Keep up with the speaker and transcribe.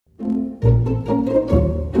Hello,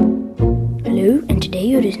 and today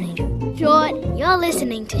you're listening to Short, you're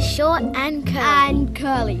listening to Short and Curly. And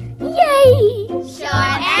Curly. Yay! Short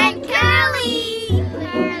and Curly!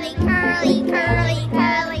 Curly, curly, curly,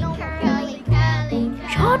 curly, curly, curly.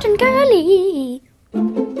 Short and Curly.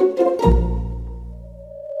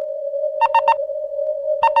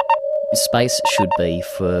 Space should be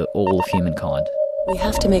for all of humankind. We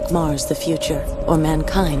have to make Mars the future, or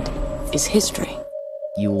mankind is history.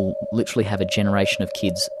 You'll literally have a generation of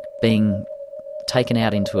kids being taken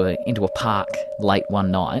out into a park late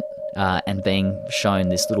one night and being shown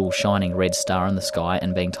this little shining red star in the sky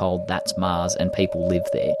and being told that's Mars and people live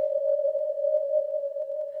there.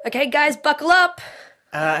 Okay, guys, buckle up.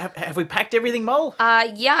 Have we packed everything, Mole?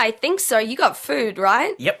 Yeah, I think so. You got food,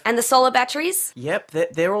 right? Yep. And the solar batteries? Yep,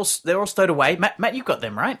 they're all stowed away. Matt, you got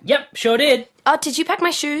them, right? Yep, sure did. Oh, did you pack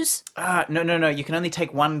my shoes? No. You can only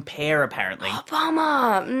take one pair, apparently. Oh,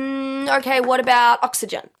 bummer. Okay, what about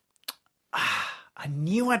oxygen? I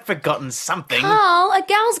knew I'd forgotten something. Carl, a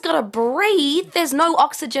gal's gotta breathe. There's no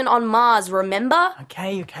oxygen on Mars, remember?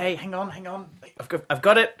 Okay. Hang on. I've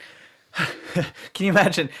got it. Can you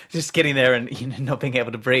imagine just getting there and not being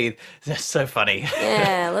able to breathe? That's so funny.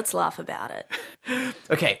 Yeah, let's laugh about it.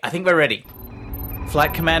 Okay, I think we're ready.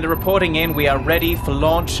 Flight commander reporting in. We are ready for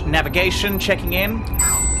launch. Navigation checking in.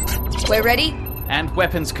 We're ready? And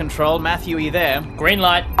weapons control. Matthew, are you there? Green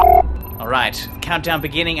light. All right. Countdown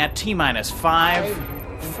beginning at T-minus 5,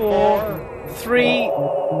 4, 3,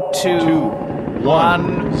 2,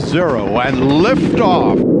 1, 0, and lift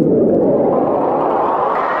off.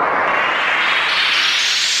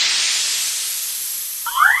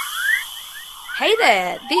 Hey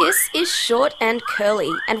there, this is Short and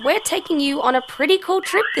Curly, and we're taking you on a pretty cool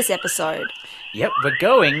trip this episode. Yep, we're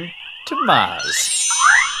going to Mars.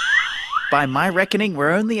 By my reckoning, we're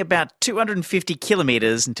only about 250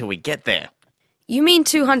 kilometres until we get there. You mean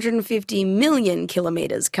 250 million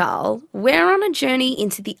kilometres, Carl. We're on a journey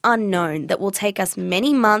into the unknown that will take us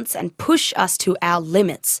many months and push us to our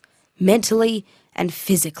limits, mentally and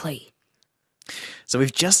physically. So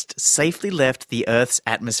we've just safely left the Earth's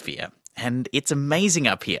atmosphere, and it's amazing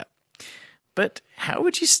up here. But how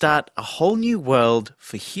would you start a whole new world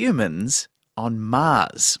for humans on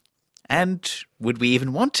Mars? And would we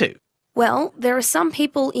even want to? Well, there are some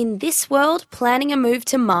people in this world planning a move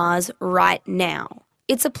to Mars right now.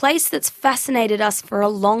 It's a place that's fascinated us for a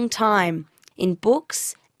long time, in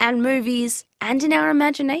books and movies and in our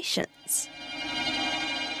imaginations.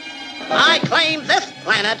 I claim this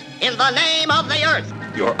planet in the name of the Earth.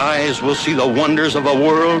 Your eyes will see the wonders of a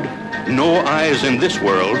world no eyes in this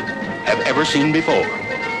world have ever seen before.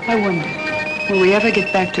 I wonder, will we ever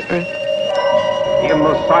get back to Earth? In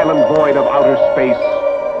the silent void of outer space,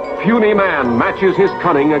 puny man matches his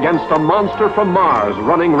cunning against a monster from Mars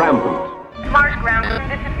running rampant. Mars ground,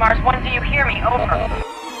 this is Mars 1. Do you hear me? Over.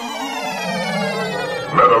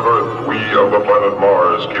 Men of Earth, we of the planet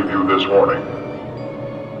Mars give you this warning.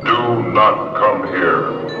 Do not come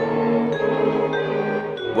here.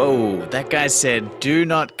 Whoa, that guy said, do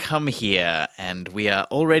not come here, and we are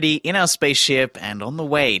already in our spaceship and on the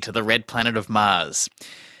way to the red planet of Mars.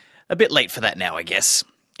 A bit late for that now, I guess.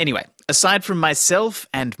 Anyway, aside from myself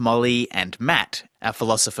and Molly and Matt, our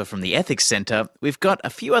philosopher from the Ethics Centre, we've got a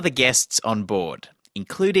few other guests on board,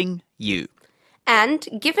 including you. And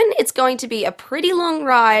given it's going to be a pretty long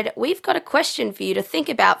ride, we've got a question for you to think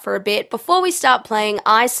about for a bit before we start playing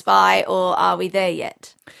I Spy or Are We There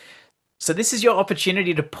Yet? So this is your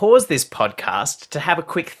opportunity to pause this podcast to have a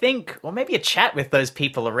quick think or maybe a chat with those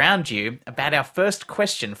people around you about our first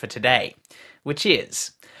question for today, which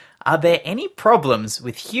is, are there any problems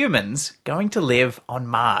with humans going to live on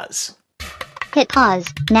Mars? Hit pause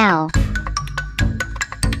now.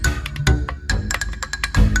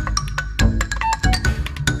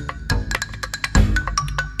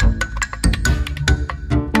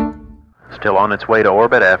 Still on its way to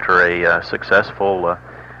orbit after a successful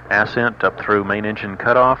ascent up through main engine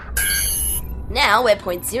cutoff. Now we're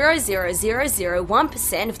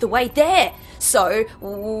 0.00001% of the way there. So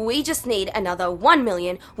we just need another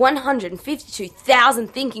 1,152,000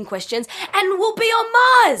 thinking questions and we'll be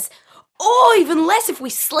on Mars. Or even less if we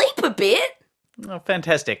sleep a bit. Oh,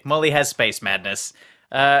 fantastic. Molly has space madness.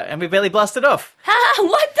 And we barely blasted off. Ha!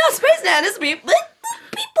 Wiped out space madness. I'm a Mars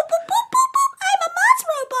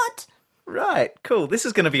robot. Right, cool. This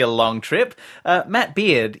is going to be a long trip. Matt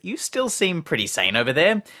Beard, you still seem pretty sane over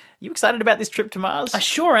there. You excited about this trip to Mars? I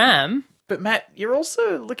sure am. But Matt, you're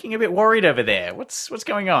also looking a bit worried over there. What's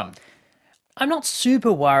going on? I'm not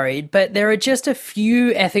super worried, but there are just a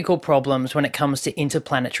few ethical problems when it comes to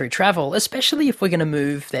interplanetary travel, especially if we're going to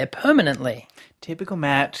move there permanently. Typical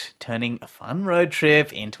Matt, turning a fun road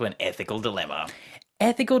trip into an ethical dilemma.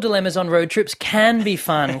 Ethical dilemmas on road trips can be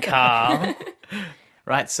fun, Carl.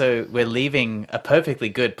 Right, so we're leaving a perfectly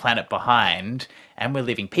good planet behind, and we're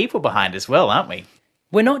leaving people behind as well, aren't we?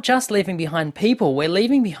 We're not just leaving behind people, we're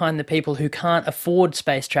leaving behind the people who can't afford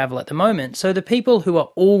space travel at the moment. So the people who are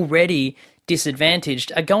already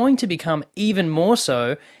disadvantaged are going to become even more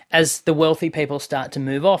so as the wealthy people start to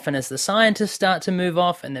move off and as the scientists start to move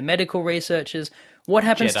off and the medical researchers. What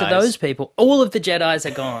happens to those people? All of the Jedis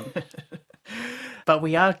are gone. But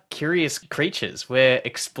we are curious creatures. We're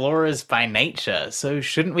explorers by nature, so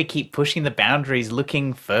shouldn't we keep pushing the boundaries,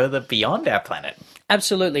 looking further beyond our planet?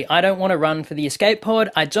 Absolutely. I don't want to run for the escape pod.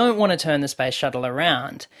 I don't want to turn the space shuttle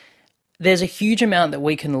around. There's a huge amount that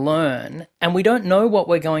we can learn, and we don't know what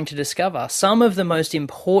we're going to discover. Some of the most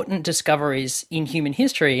important discoveries in human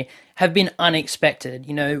history have been unexpected.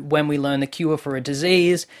 You know, when we learn the cure for a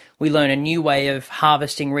disease, we learn a new way of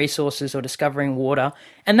harvesting resources or discovering water,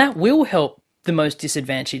 and that will help the most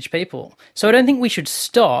disadvantaged people. So I don't think we should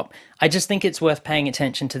stop. I just think it's worth paying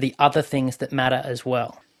attention to the other things that matter as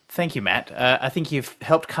well. Thank you, Matt. I think you've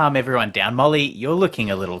helped calm everyone down. Molly, you're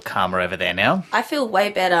looking a little calmer over there now. I feel way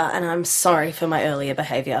better, and I'm sorry for my earlier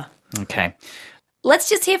behaviour. Okay. Let's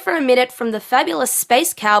just hear for a minute from the fabulous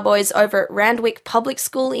space cowboys over at Randwick Public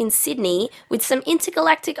School in Sydney with some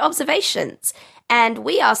intergalactic observations. And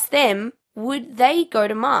we asked them, would they go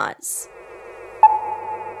to Mars?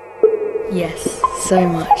 Yes, so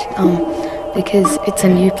much. Because it's a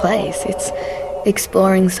new place. It's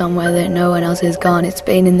exploring somewhere that no one else has gone. It's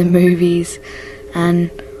been in the movies, and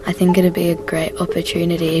I think it'd be a great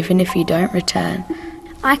opportunity, even if you don't return.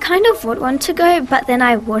 I kind of would want to go, but then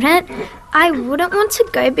I wouldn't. I wouldn't want to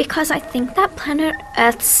go because I think that planet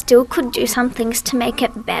Earth still could do some things to make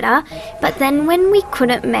it better. But then when we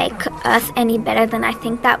couldn't make Earth any better, then I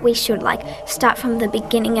think that we should start from the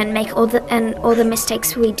beginning and make all the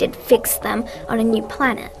mistakes we did, fix them on a new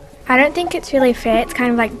planet. I don't think it's really fair. It's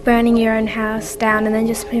kind of like burning your own house down and then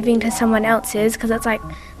just moving to someone else's, because it's like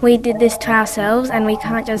we did this to ourselves and we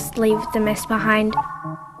can't just leave the mess behind.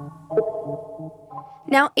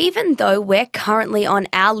 Now, even though we're currently on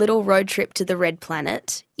our little road trip to the Red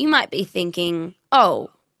Planet, you might be thinking, oh,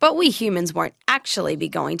 but we humans won't actually be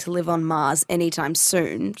going to live on Mars anytime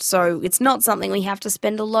soon, so it's not something we have to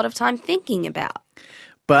spend a lot of time thinking about.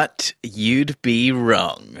 But you'd be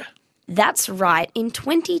wrong. That's right, in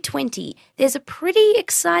 2020, there's a pretty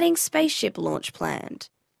exciting spaceship launch planned.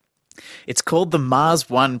 It's called the Mars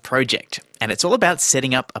One Project, and it's all about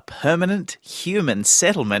setting up a permanent human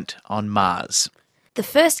settlement on Mars. The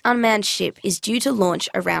first unmanned ship is due to launch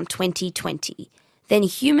around 2020. Then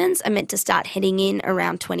humans are meant to start heading in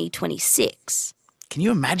around 2026. Can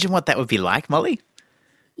you imagine what that would be like, Molly?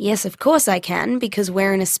 Yes, of course I can, because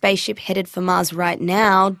we're in a spaceship headed for Mars right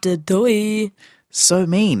now. Da-doi. So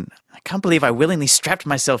mean. I can't believe I willingly strapped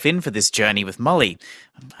myself in for this journey with Molly.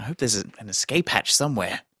 I hope there's an escape hatch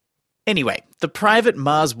somewhere. Anyway, the private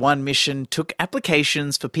Mars One mission took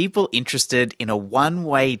applications for people interested in a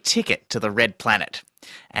one-way ticket to the Red Planet.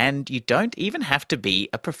 And you don't even have to be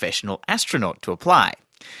a professional astronaut to apply.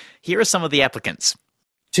 Here are some of the applicants.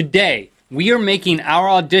 Today, we are making our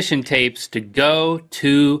audition tapes to go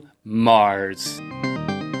to Mars.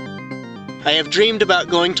 I have dreamed about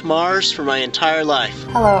going to Mars for my entire life.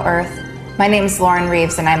 Hello, Earth. My name's Lauren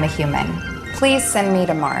Reeves, and I'm a human. Please send me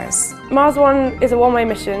to Mars. Mars One is a one-way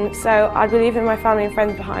mission, so I'd be leaving my family and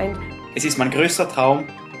friends behind. Es ist mein größter Traum,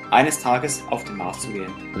 eines Tages auf den Mars zu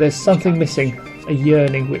gehen. There's something missing, a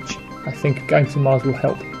yearning which I think going to Mars will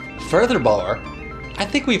help. Furthermore, I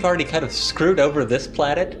think we've already kind of screwed over this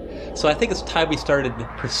planet, so I think it's time we started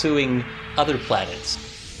pursuing other planets.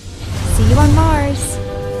 See you on Mars.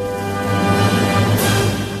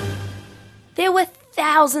 There were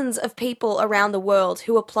thousands of people around the world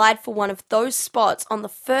who applied for one of those spots on the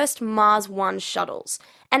first Mars One shuttles.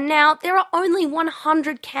 And now there are only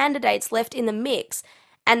 100 candidates left in the mix.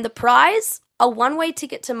 And the prize? A one-way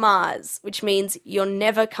ticket to Mars, which means you're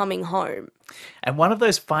never coming home. And one of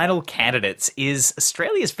those final candidates is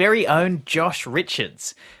Australia's very own Josh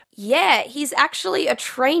Richards. Yeah, he's actually a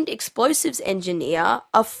trained explosives engineer,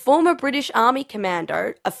 a former British Army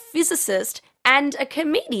commando, a physicist, and a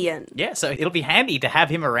comedian. Yeah, so it'll be handy to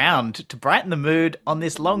have him around to brighten the mood on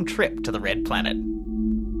this long trip to the Red Planet.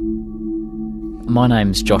 My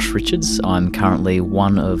name's Josh Richards. I'm currently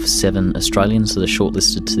one of 7 Australians that are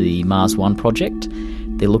shortlisted to the Mars One project.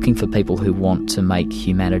 They're looking for people who want to make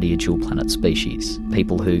humanity a dual planet species,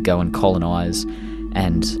 people who go and colonise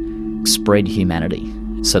and spread humanity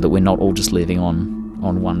so that we're not all just living on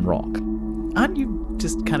one rock. Aren't you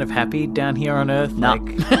just kind of happy down here on Earth? No.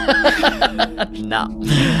 No.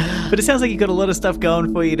 But it sounds like you've got a lot of stuff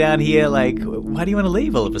going for you down here. Like, why do you want to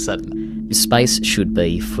leave all of a sudden? Space should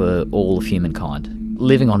be for all of humankind.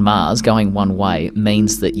 Living on Mars, going one way,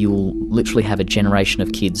 means that you'll literally have a generation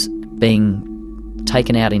of kids being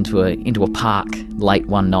taken out into a park late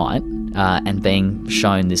one night and being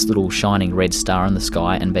shown this little shining red star in the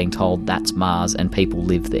sky and being told that's Mars and people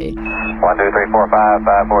live there. 1, 2, 3, 4, 5,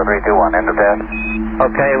 5, 4, 3, 2, 1, end of test.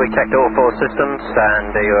 Okay, we checked all 4 systems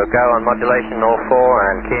and you go on modulation, all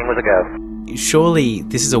 4, and keying was a go. Surely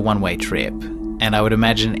this is a one-way trip, and I would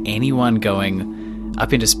imagine anyone going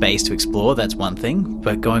up into space to explore, that's one thing,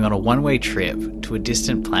 but going on a one-way trip to a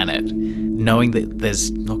distant planet, knowing that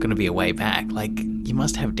there's not going to be a way back, like, you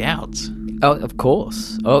must have doubts. Oh, of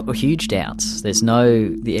course. Oh, huge doubts. There's no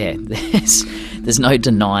denying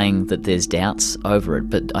that there's doubts over it,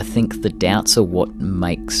 but I think the doubts are what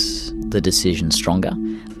makes the decision stronger.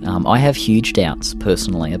 I have huge doubts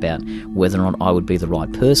personally about whether or not I would be the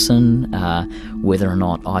right person, whether or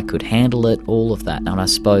not I could handle it, all of that. And I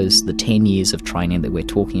suppose the 10 years of training that we're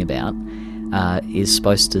talking about is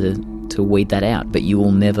supposed to weed that out, but you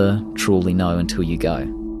will never truly know until you go.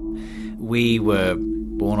 We were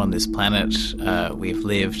born on this planet. We've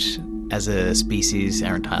lived as a species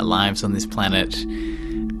our entire lives on this planet.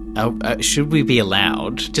 Should we be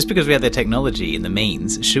allowed, just because we have the technology and the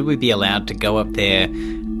means, should we be allowed to go up there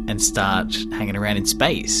and start hanging around in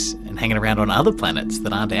space and hanging around on other planets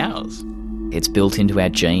that aren't ours? It's built into our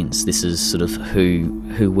genes. This is sort of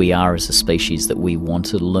who we are as a species, that we want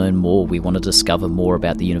to learn more. We want to discover more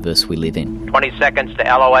about the universe we live in. 20 seconds to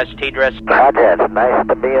LOS TDRS. Roger, nice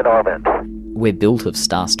to be in orbit. We're built of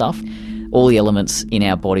star stuff. All the elements in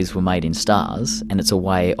our bodies were made in stars, and it's a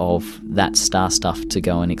way of that star stuff to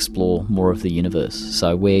go and explore more of the universe.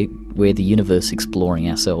 So we're the universe exploring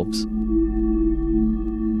ourselves.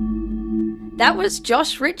 That was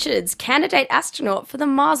Josh Richards, candidate astronaut for the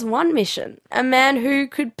Mars 1 mission, a man who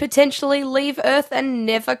could potentially leave Earth and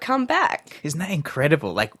never come back. Isn't that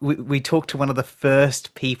incredible? Like, we talked to one of the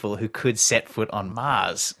first people who could set foot on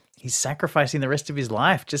Mars. He's sacrificing the rest of his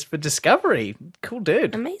life just for discovery. Cool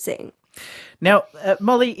dude. Amazing. Now,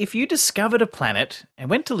 Molly, if you discovered a planet and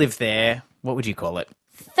went to live there, what would you call it?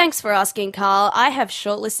 Thanks for asking, Carl. I have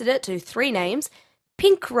shortlisted it to 3 names: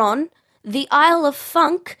 Pink Ron, the Isle of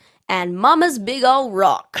Funk, and Mama's Big Ol'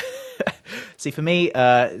 Rock. See, for me,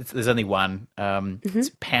 there's only one. It's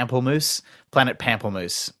Pamplemousse. Planet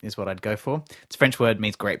Pamplemousse is what I'd go for. It's a French word,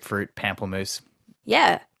 means grapefruit, pamplemousse.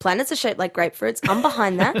 Yeah, planets are shaped like grapefruits. I'm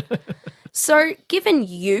behind that. So, given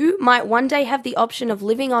you might one day have the option of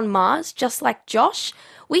living on Mars, just like Josh,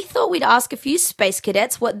 we thought we'd ask a few space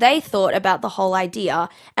cadets what they thought about the whole idea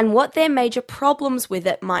and what their major problems with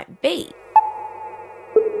it might be.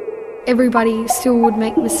 Everybody still would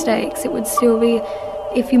make mistakes. It would still be,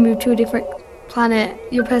 if you move to a different planet,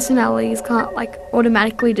 your personalities can't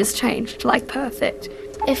automatically just change to perfect.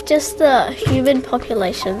 If just the human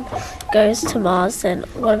population goes to Mars, then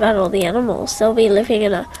what about all the animals? They'll be living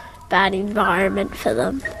in a bad environment for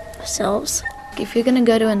themselves. If you're going to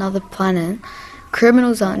go to another planet,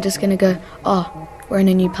 criminals aren't just going to go, oh, we're in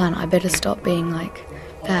a new planet, I better stop being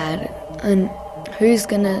bad. And who's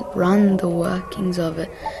going to run the workings of it?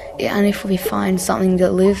 And if we find something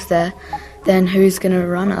that lives there, then who's going to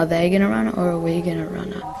run it? Are they going to run it, or are we going to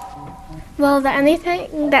run it? Well, the only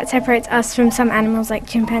thing that separates us from some animals like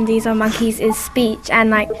chimpanzees or monkeys is speech,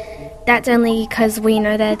 and that's only because we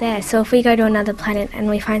know they're there. So if we go to another planet and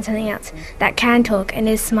we find something else that can talk and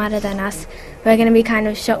is smarter than us, we're going to be kind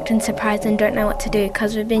of shocked and surprised and don't know what to do,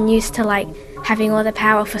 because we've been used to having all the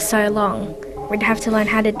power for so long. We'd have to learn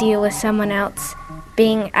how to deal with someone else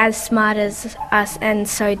being as smart as us and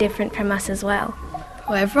so different from us as well.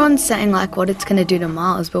 Well, everyone's saying what it's going to do to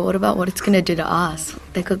Mars, but what about what it's going to do to us?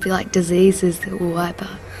 There could be diseases that will wipe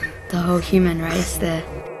out the whole human race there.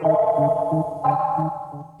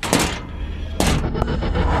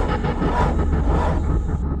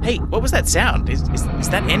 Hey, what was that sound? Is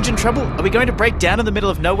that engine trouble? Are we going to break down in the middle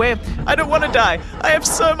of nowhere? I don't want to die. I have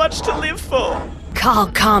so much to live for.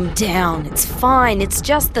 Carl, calm down. It's fine. It's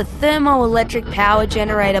just the thermoelectric power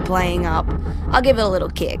generator playing up. I'll give it a little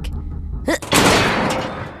kick.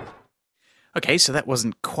 Okay, so that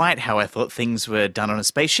wasn't quite how I thought things were done on a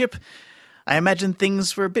spaceship. I imagined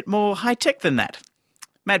things were a bit more high-tech than that.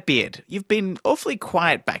 Matt Beard, you've been awfully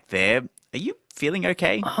quiet back there. Are you feeling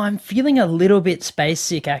okay? Oh, I'm feeling a little bit space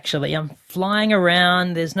sick, actually. I'm flying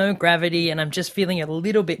around, there's no gravity, and I'm just feeling a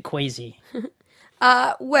little bit queasy.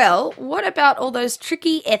 Well, what about all those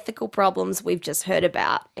tricky ethical problems we've just heard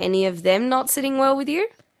about? Any of them not sitting well with you?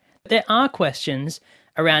 There are questions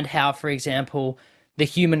around how, for example, the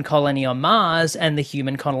human colony on Mars and the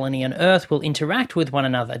human colony on Earth will interact with one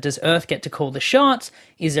another. Does Earth get to call the shots?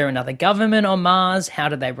 Is there another government on Mars? How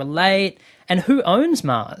do they relate? And who owns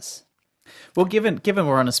Mars? Well, given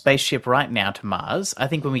we're on a spaceship right now to Mars, I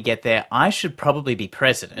think when we get there, I should probably be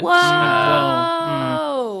president. Whoa!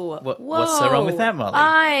 What's so wrong with that, Molly?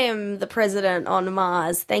 I am the president on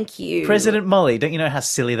Mars. Thank you. President Molly, don't you know how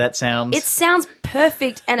silly that sounds? It sounds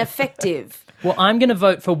perfect and effective. Well, I'm going to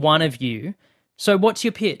vote for one of you. So what's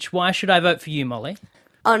your pitch? Why should I vote for you, Molly?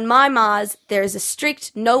 On my Mars, there is a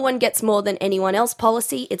strict no one gets more than anyone else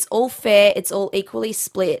policy. It's all fair, it's all equally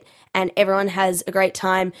split, and everyone has a great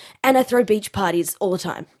time, and I throw beach parties all the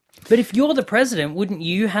time. But if you're the president, wouldn't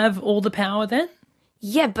you have all the power then?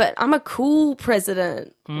 Yeah, but I'm a cool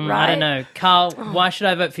president, right? I don't know. Carl, why should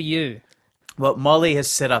I vote for you? Well, Molly has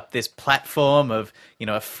set up this platform of,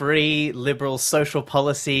 a free, liberal, social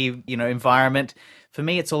policy, environment. For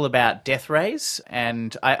me, it's all about death rays,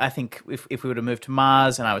 and I think if we were to move to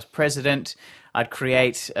Mars and I was president, I'd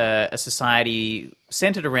create a society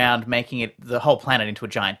centered around making the whole planet into a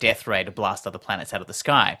giant death ray to blast other planets out of the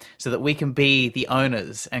sky, so that we can be the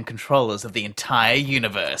owners and controllers of the entire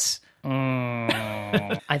universe.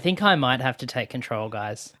 I think I might have to take control,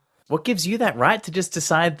 guys. What gives you that right to just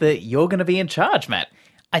decide that you're going to be in charge, Matt?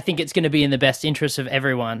 I think it's going to be in the best interest of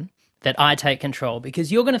everyone that I take control,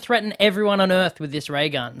 because you're going to threaten everyone on Earth with this ray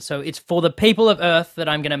gun. So it's for the people of Earth that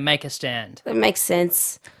I'm going to make a stand. That makes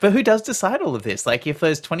sense. But who does decide all of this? Like, if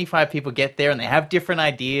those 25 people get there and they have different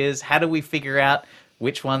ideas, how do we figure out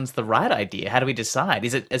which one's the right idea? How do we decide?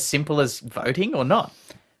 Is it as simple as voting or not?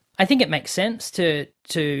 I think it makes sense to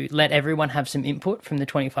let everyone have some input from the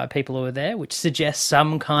 25 people who are there, which suggests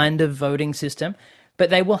some kind of voting system, but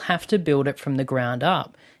they will have to build it from the ground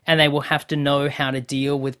up, and they will have to know how to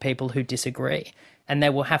deal with people who disagree, and they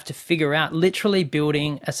will have to figure out literally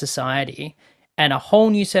building a society and a whole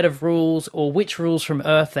new set of rules, or which rules from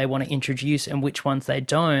Earth they want to introduce and which ones they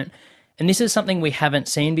don't. And this is something we haven't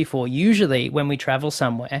seen before. Usually when we travel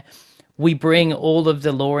somewhere, we bring all of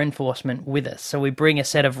the law enforcement with us. So we bring a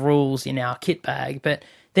set of rules in our kit bag, but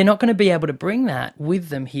they're not going to be able to bring that with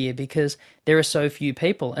them here because there are so few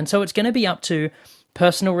people. And so it's going to be up to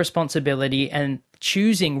personal responsibility and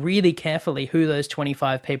choosing really carefully who those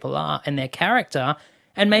 25 people are and their character,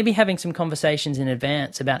 and maybe having some conversations in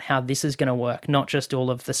advance about how this is going to work, not just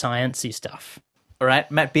all of the sciencey stuff. All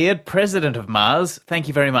right, Matt Beard, President of Mars, thank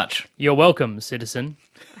you very much. You're welcome, citizen.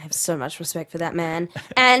 I have so much respect for that man.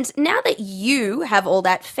 And now that you have all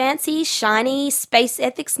that fancy, shiny space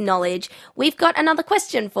ethics knowledge, we've got another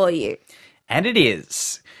question for you. And it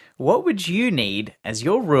is, what would you need as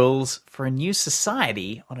your rules for a new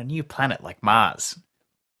society on a new planet like Mars?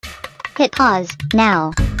 Hit pause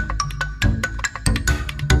now.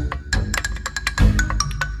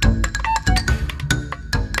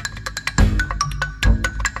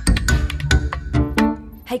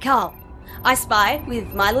 Hey, Carl. I spy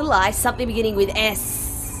with my little eye something beginning with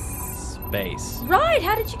S. Space. Right,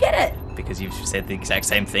 how did you get it? Because you've said the exact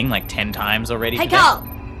same thing like 10 times already. Hey, today. Carl.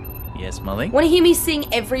 Yes, Molly? Want to hear me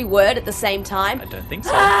sing every word at the same time? I don't think so.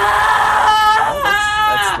 Oh,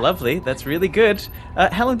 that's lovely. That's really good.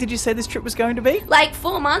 How long did you say this trip was going to be? Like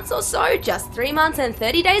 4 months or so. Just 3 months and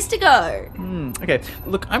 30 days to go. Okay.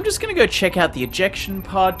 Look, I'm just going to go check out the ejection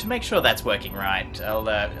pod to make sure that's working right. I'll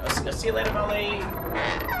see you later, Molly.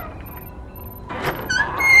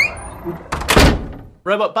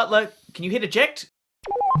 Robot Butler, can you hit eject?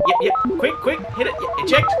 Yep. Quick. Hit it.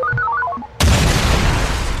 Eject.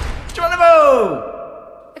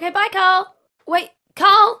 Geronimo! Okay, bye, Carl. Wait,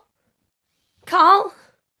 Carl? Carl?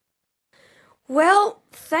 Well,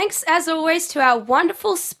 thanks as always to our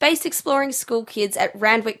wonderful space exploring school kids at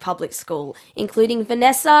Randwick Public School, including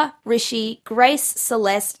Vanessa, Rishi, Grace,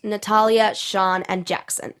 Celeste, Natalia, Sean, and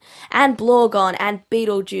Jackson, and Blorgon, and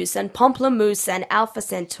Beetlejuice, and Pomplamoose, and Alpha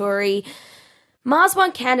Centauri. Mars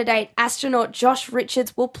One candidate astronaut Josh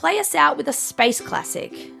Richards will play us out with a space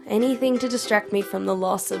classic. Anything to distract me from the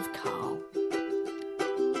loss of Carl.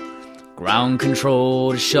 Ground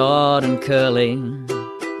control to short and curly.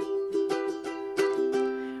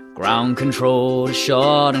 Ground control to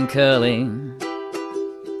short and curly.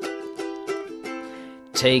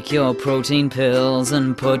 Take your protein pills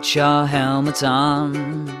and put your helmet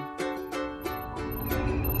on.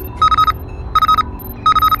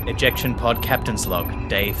 Ejection pod captain's log,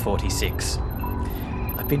 day 46.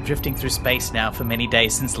 I've been drifting through space now for many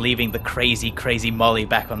days since leaving the crazy Molly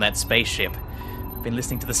back on that spaceship. I've been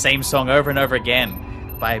listening to the same song over and over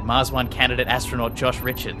again by Mars One candidate astronaut Josh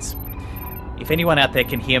Richards. If anyone out there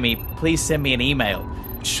can hear me, please send me an email,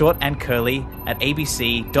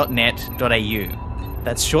 shortandcurly@abc.net.au.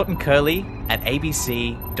 That's short and curly at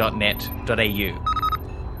abc.net.au.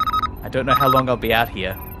 I don't know how long I'll be out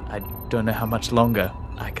here. I don't know how much longer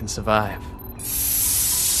I can survive.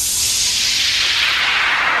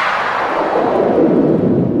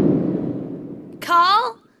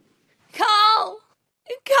 Carl? Carl,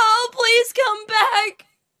 please come back.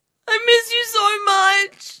 I miss you so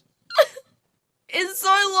much. It's so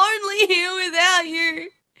lonely here without you.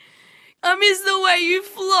 I miss the way you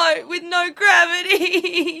float with no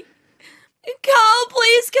gravity. Carl,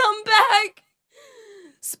 please come back.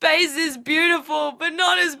 Space is beautiful, but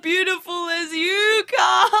not as beautiful as you,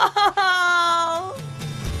 Carl.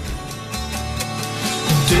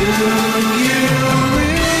 Do you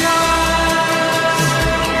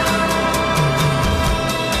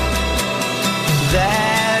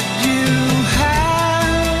that you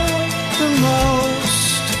have the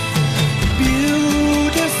most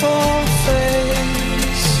beautiful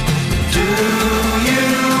face? Do you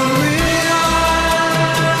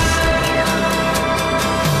realize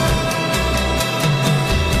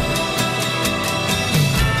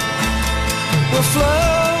we're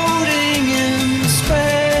floating in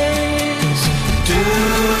space? Do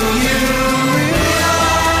you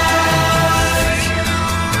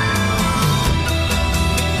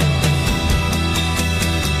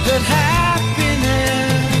that